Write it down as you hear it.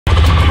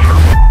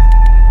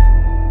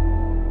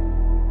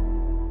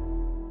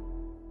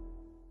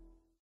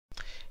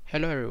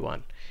Hello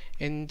everyone.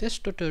 In this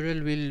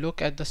tutorial we'll look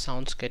at the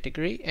sounds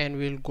category and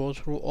we'll go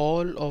through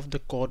all of the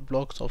code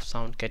blocks of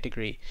sound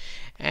category.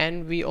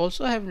 And we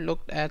also have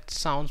looked at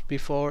sounds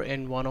before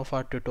in one of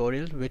our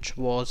tutorials, which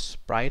was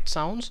sprite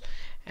sounds,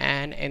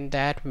 and in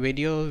that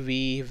video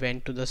we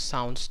went to the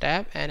sounds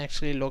tab and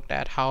actually looked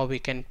at how we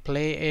can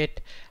play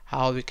it,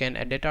 how we can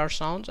edit our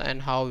sounds,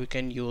 and how we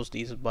can use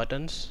these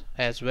buttons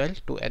as well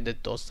to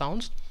edit those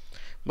sounds.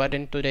 But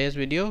in today's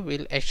video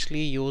we'll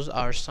actually use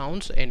our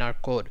sounds in our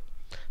code.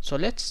 So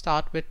let's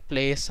start with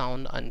play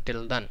sound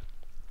until done.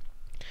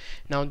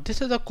 Now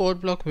this is a code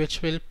block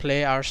which will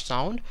play our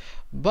sound,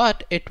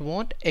 but it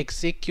won't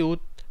execute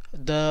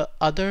the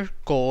other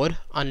code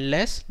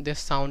unless this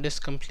sound is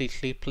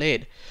completely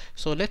played.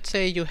 So let's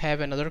say you have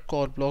another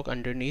code block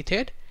underneath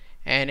it,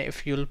 and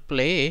if you'll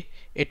play,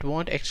 it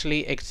won't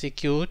actually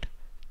execute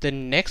the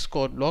next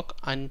code block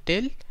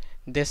until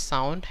this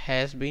sound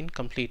has been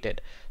completed.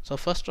 So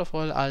first of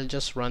all, I'll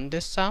just run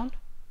this sound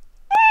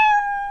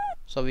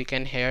so we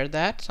can hear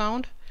that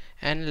sound,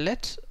 and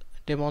let's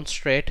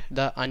demonstrate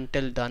the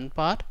until done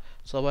part.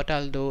 So what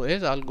I'll do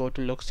is I'll go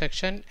to look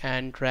section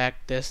and drag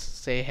this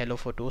say hello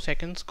for 2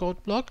 seconds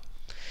code block,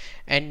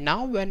 and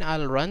now when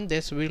I'll run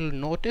this, we'll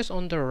notice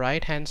on the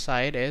right hand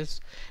side is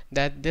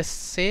that this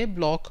say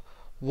block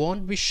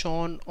won't be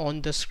shown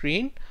on the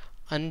screen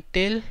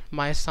until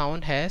my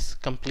sound has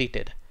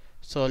completed.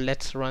 So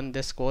let's run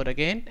this code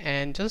again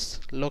and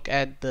just look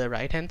at the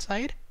right hand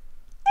side,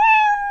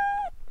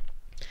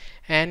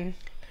 and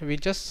we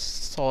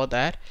just saw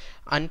that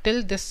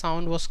until this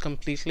sound was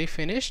completely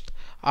finished,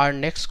 our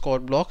next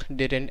code block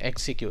didn't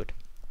execute.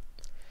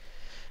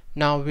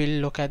 Now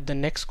we'll look at the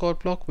next code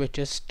block, which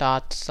is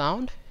start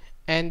sound,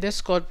 and this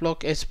code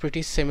block is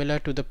pretty similar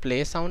to the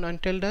play sound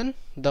until done.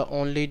 The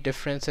only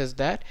difference is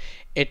that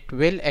it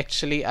will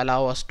actually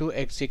allow us to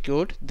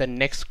execute the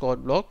next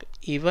code block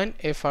even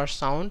if our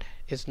sound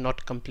is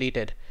not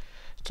completed.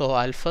 So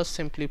I'll first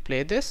simply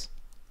play this,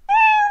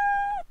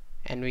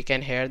 and we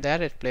can hear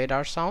that it played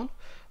our sound.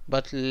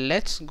 But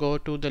let's go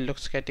to the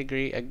looks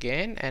category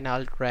again, and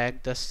I'll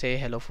drag the say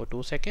hello for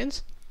 2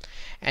 seconds.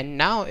 And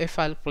now if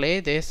I'll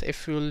play this,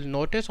 if you'll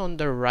notice on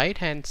the right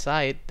hand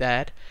side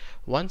that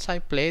once I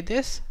play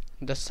this,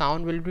 the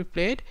sound will be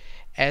played,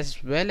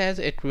 as well as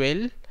it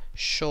will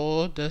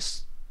show the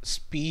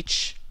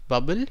speech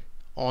bubble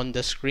on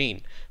the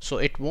screen. So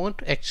it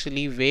won't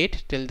actually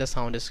wait till the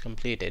sound is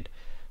completed.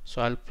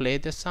 So I'll play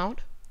this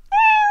sound,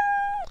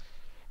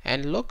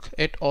 and look,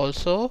 it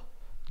also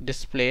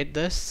displayed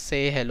the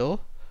say hello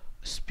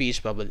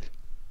speech bubble.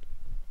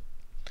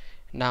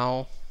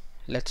 Now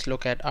let's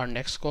look at our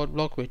next code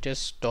block, which is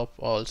stop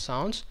all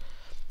sounds.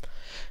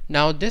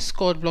 Now this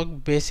code block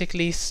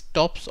basically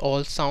stops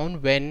all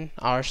sound when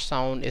our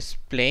sound is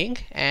playing,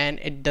 and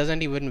it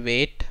doesn't even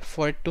wait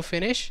for it to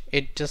finish,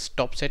 it just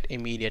stops it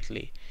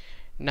immediately.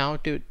 Now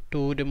to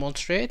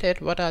demonstrate it,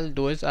 what I'll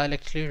do is I'll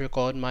actually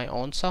record my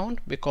own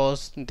sound,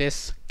 because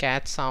this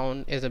cat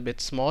sound is a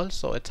bit small,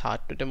 so it's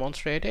hard to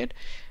demonstrate it,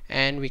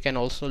 and we can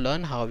also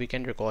learn how we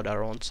can record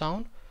our own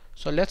sound.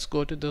 So let's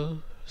go to the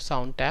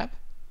sound tab,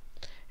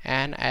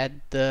 and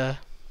at the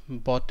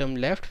bottom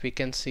left we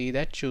can see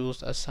that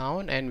choose a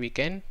sound, and we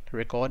can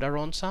record our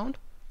own sound.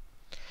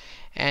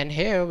 And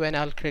here when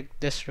I'll click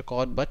this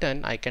record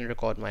button, I can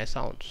record my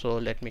sound. So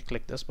let me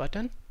click this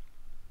button.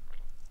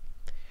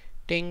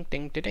 Ding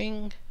ding ding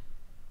ding.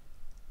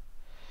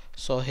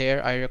 So here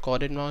I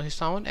recorded my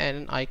sound,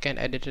 and I can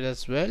edit it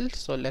as well.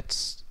 So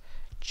let's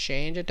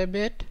change it a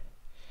bit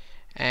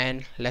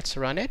and let's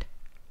run it.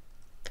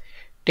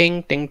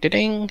 Ding ding ding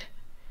ding.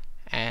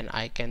 And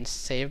I can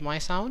save my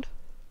sound,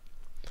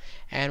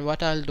 and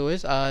what I'll do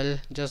is I'll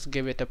just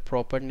give it a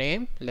proper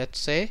name, let's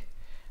say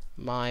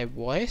my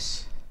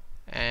voice,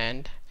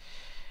 and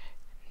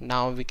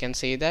now we can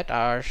see that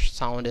our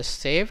sound is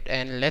saved.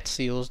 And let's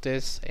use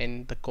this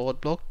in the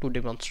code block to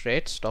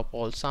demonstrate stop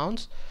all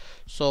sounds.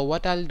 So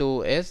what I'll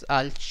do is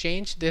I'll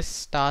change this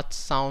start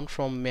sound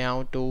from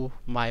meow to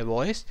my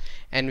voice,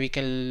 and we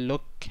can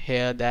look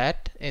here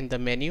that in the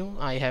menu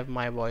I have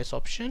my voice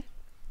option.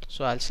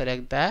 So I'll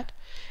select that,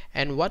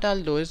 and what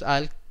I'll do is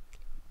I'll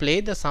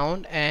play the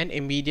sound, and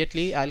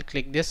immediately I'll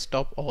click this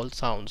stop all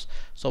sounds.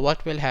 So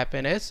what will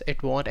happen is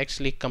it won't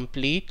actually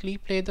completely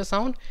play the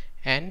sound,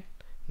 and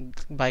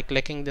by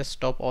clicking this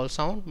stop all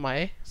sound,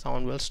 my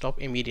sound will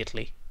stop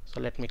immediately. So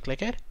let me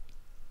click it.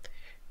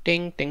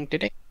 Ding ding ding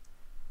ding.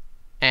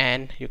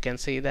 And you can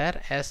see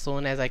that as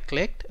soon as I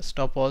clicked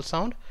stop all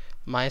sound,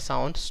 my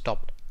sound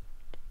stopped.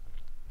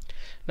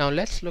 Now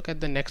let's look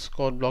at the next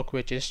code block,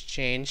 which is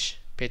change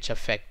pitch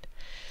effect.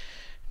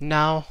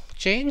 Now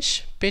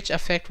change pitch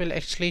effect will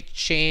actually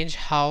change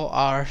how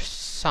our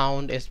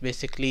sound is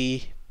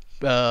basically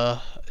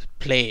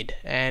played,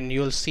 and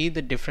you'll see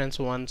the difference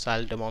once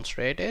I'll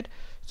demonstrate it.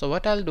 So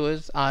what I'll do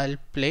is I'll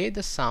play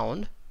the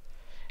sound,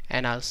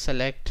 and I'll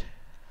select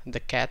the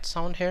cat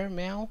sound here,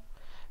 meow,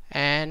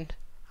 and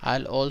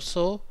I'll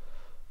also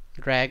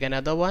drag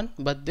another one,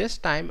 but this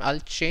time I'll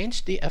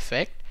change the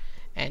effect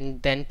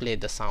and then play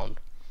the sound.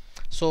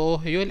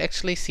 So you will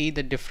actually see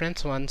the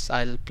difference once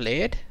I'll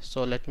play it.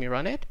 So let me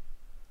run it.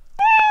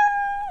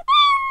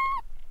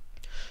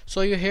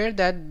 So you hear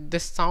that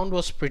this sound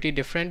was pretty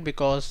different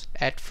because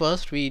at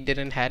first we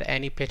didn't had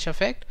any pitch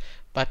effect,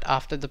 but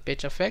after the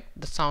pitch effect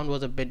the sound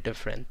was a bit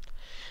different.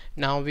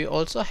 Now we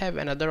also have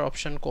another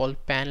option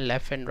called pan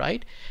left and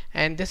right,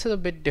 and this is a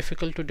bit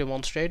difficult to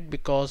demonstrate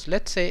because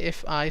let's say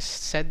if I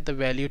set the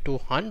value to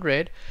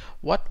 100,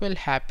 what will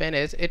happen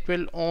is it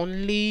will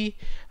only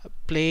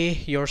play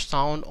your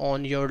sound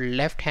on your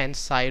left hand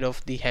side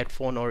of the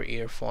headphone or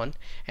earphone,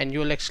 and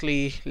you'll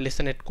actually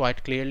listen it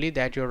quite clearly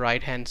that your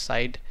right hand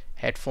side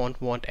headphone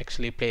won't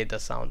actually play the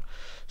sound.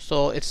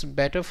 So it's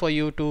better for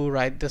you to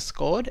write this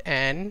code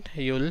and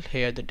you'll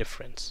hear the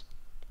difference.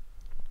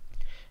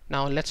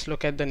 Now let's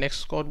look at the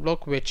next code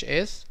block, which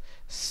is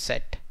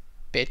set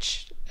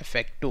pitch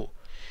effect 2.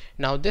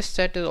 Now this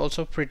set is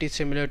also pretty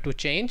similar to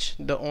change.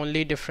 The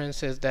only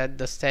difference is that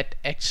the set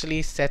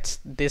actually sets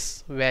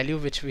this value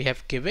which we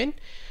have given.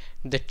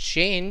 The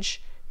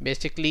change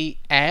basically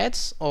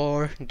adds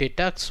or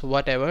deducts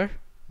whatever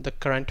the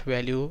current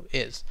value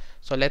is.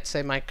 So let's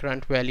say my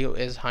current value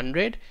is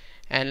 100,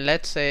 and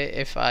let's say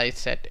if I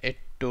set it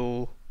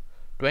to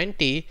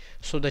 20,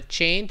 so the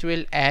change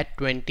will add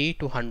 20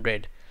 to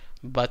 100.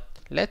 But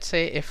let's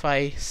say if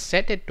I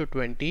set it to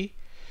 20,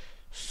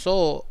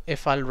 so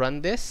if I'll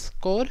run this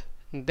code,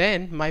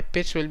 then my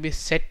pitch will be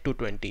set to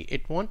 20.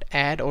 It won't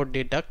add or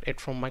deduct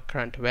it from my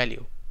current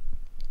value.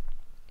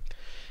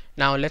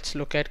 Now let's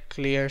look at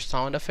clear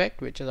sound effect,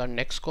 which is our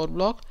next code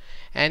block,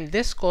 and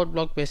this code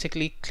block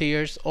basically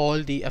clears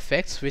all the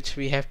effects which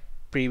we have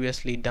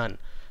previously done.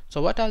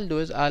 So what I'll do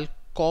is I'll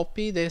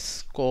copy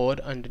this code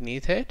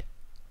underneath it,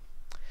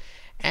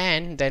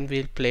 and then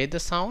we'll play the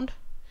sound.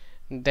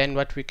 Then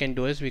what we can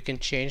do is we can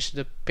change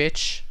the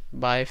pitch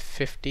by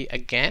 50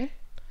 again,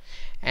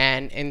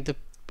 and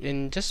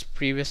in just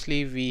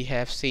previously we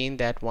have seen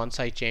that once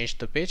I change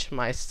the pitch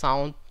my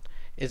sound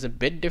is a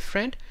bit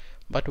different.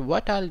 But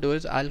what I'll do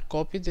is I'll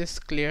copy this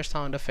clear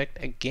sound effect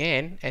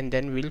again, and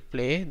then we'll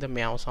play the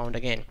meow sound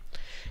again.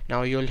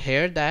 Now you'll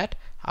hear that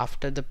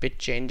after the pitch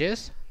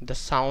changes the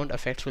sound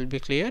effects will be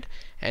cleared,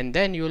 and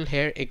then you'll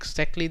hear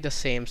exactly the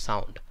same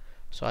sound.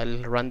 So I'll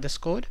run this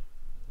code,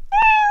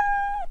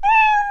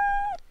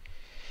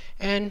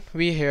 and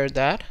we hear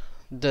that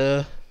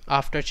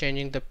after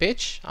changing the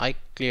pitch I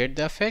cleared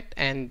the effect,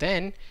 and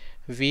then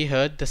we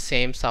heard the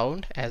same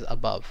sound as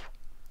above.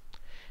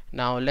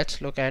 Now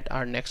let's look at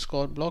our next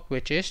code block,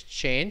 which is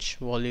change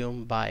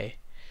volume by.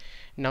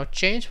 Now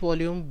change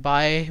volume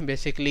by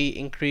basically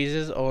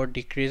increases or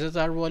decreases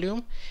our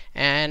volume,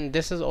 and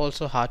this is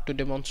also hard to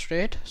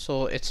demonstrate,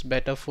 so it's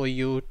better for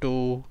you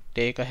to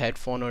take a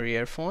headphone or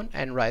earphone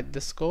and write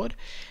this code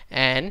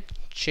and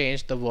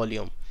change the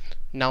volume.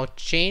 Now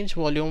change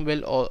volume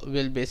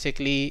will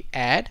basically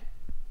add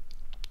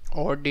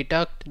or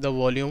deduct the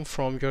volume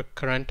from your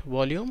current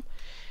volume,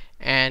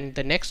 and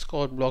the next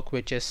code block,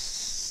 which is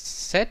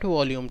set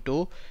volume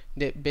to,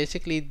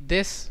 basically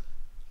this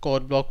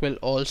code block will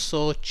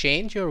also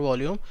change your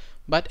volume,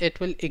 but it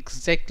will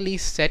exactly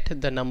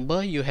set the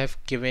number you have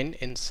given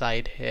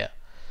inside here.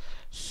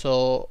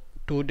 So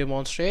to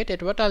demonstrate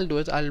it, what I'll do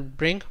is I'll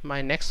bring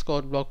my next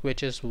code block,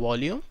 which is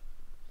volume,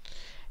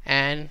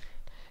 and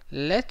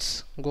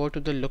let's go to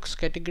the looks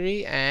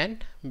category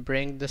and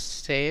bring the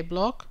say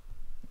block,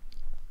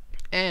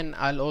 and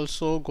I'll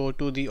also go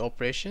to the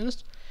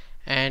operations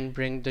and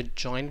bring the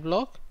join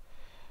block.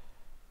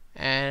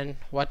 And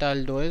what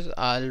I'll do is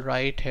I'll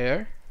write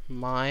here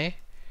my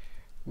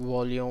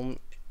volume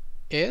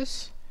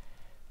is,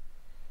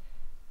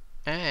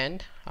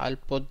 and I'll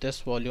put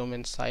this volume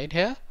inside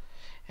here,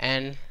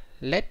 and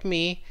let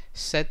me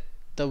set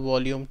the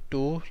volume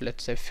to,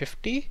 let's say,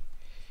 50,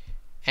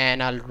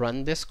 and I'll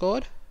run this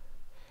code.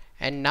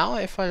 And now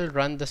if I'll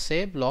run the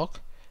say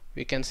block,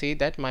 we can see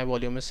that my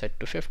volume is set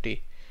to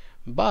 50.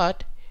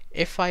 But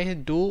if I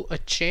do a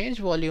change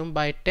volume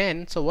by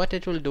 10, so what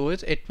it will do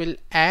is it will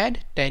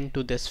add 10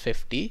 to this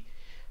 50.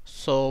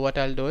 So what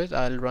I'll do is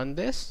I'll run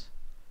this,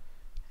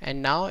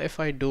 and now if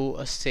I do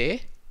a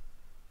say,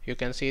 you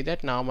can see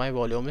that now my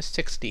volume is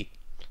 60.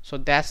 So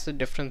that's the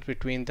difference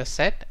between the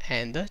set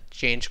and the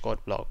change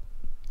code block.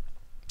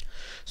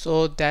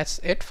 So that's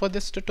it for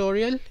this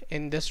tutorial.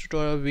 In this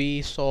tutorial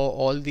we saw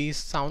all these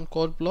sound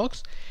code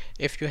blocks.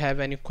 If you have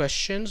any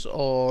questions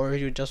or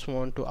you just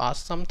want to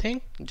ask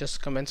something,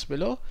 just comments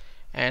below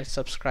and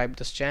subscribe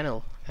this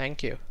channel.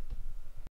 Thank you.